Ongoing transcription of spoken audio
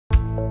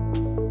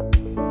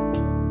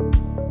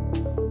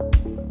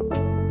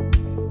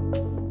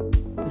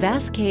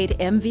VASCADE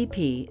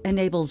MVP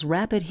enables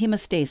rapid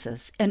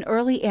hemostasis and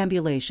early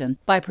ambulation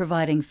by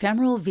providing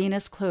femoral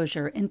venous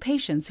closure in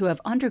patients who have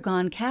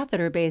undergone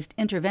catheter-based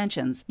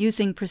interventions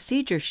using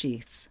procedure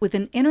sheaths with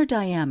an inner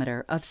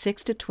diameter of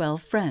 6 to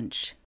 12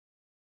 French.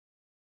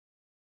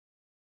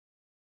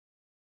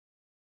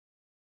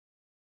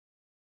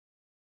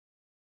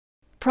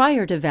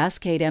 Prior to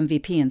VASCADE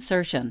MVP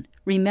insertion,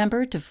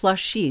 remember to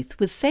flush sheath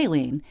with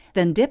saline,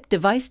 then dip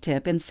device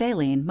tip in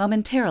saline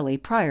momentarily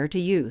prior to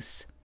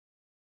use.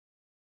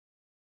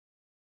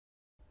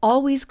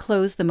 Always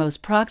close the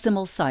most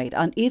proximal site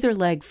on either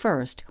leg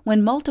first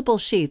when multiple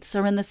sheaths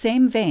are in the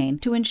same vein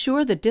to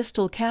ensure the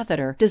distal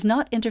catheter does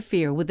not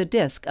interfere with the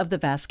disc of the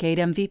VASCADE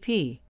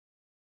MVP.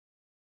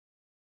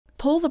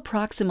 Pull the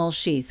proximal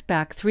sheath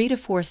back 3 to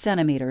 4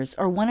 centimeters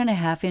or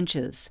 1.5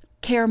 inches.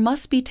 Care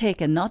must be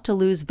taken not to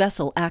lose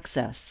vessel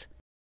access.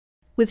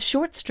 With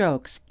short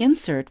strokes,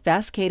 insert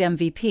VASCADE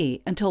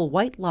MVP until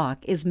white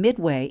lock is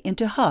midway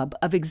into hub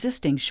of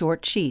existing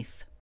short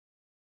sheath.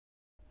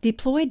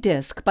 Deploy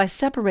disc by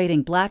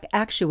separating black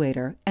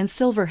actuator and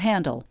silver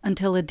handle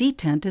until a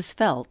detent is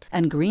felt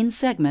and green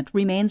segment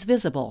remains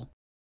visible.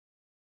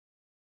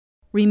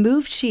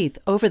 Remove sheath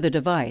over the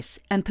device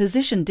and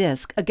position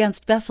disc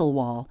against vessel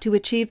wall to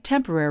achieve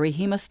temporary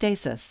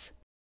hemostasis.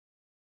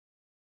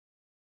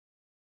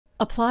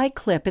 Apply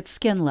clip at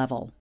skin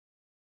level.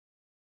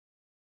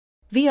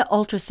 Via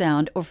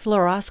ultrasound or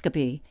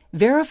fluoroscopy,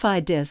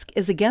 verify disc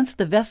is against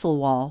the vessel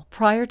wall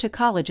prior to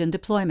collagen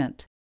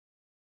deployment.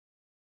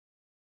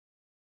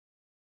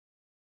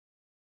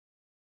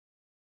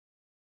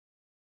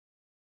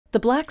 The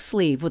black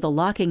sleeve with a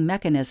locking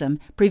mechanism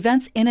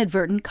prevents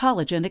inadvertent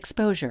collagen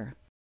exposure.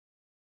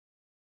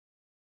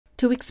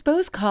 To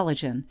expose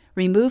collagen,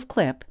 remove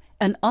clip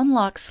and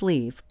unlock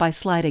sleeve by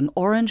sliding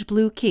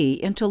orange-blue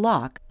key into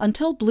lock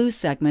until blue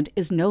segment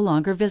is no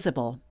longer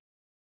visible.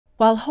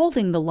 While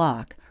holding the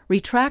lock,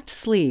 retract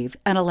sleeve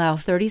and allow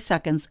 30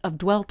 seconds of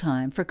dwell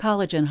time for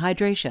collagen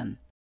hydration.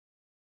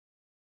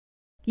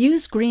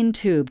 Use green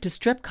tube to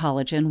strip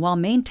collagen while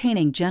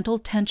maintaining gentle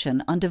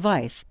tension on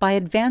device by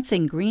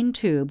advancing green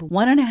tube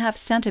 1.5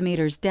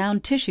 centimeters down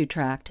tissue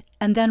tract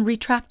and then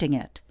retracting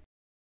it.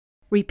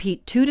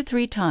 Repeat 2 to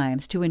 3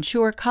 times to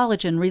ensure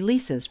collagen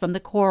releases from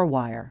the core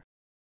wire.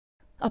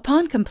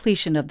 Upon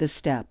completion of this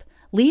step,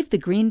 leave the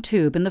green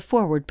tube in the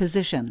forward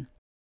position.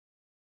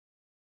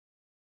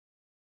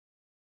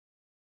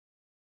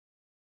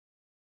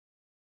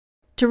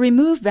 To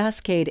remove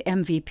VASCADE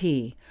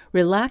MVP,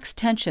 relax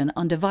tension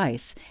on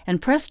device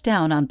and press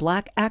down on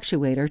black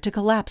actuator to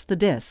collapse the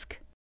disc.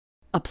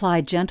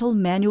 Apply gentle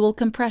manual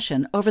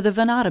compression over the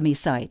venotomy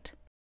site.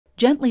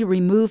 Gently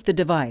remove the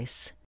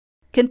device.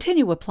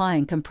 Continue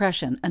applying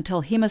compression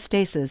until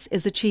hemostasis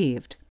is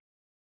achieved.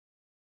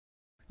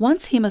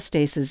 Once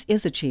hemostasis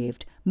is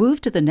achieved, move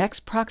to the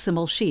next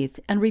proximal sheath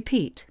and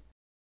repeat.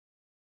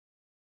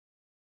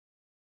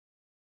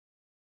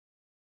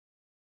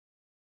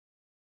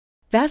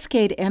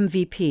 VASCADE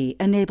MVP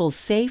enables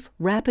safe,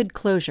 rapid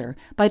closure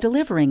by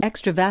delivering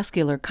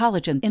extravascular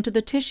collagen into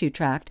the tissue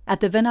tract at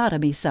the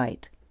venotomy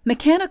site.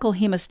 Mechanical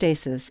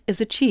hemostasis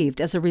is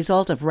achieved as a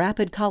result of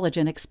rapid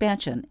collagen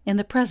expansion in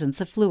the presence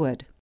of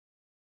fluid.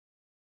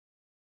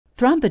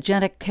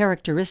 Thrombogenic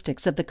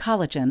characteristics of the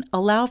collagen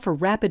allow for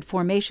rapid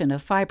formation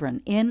of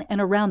fibrin in and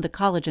around the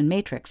collagen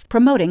matrix,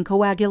 promoting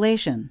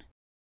coagulation.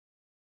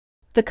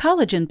 The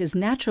collagen is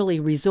naturally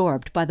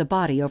resorbed by the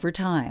body over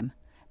time.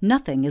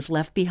 Nothing is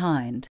left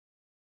behind.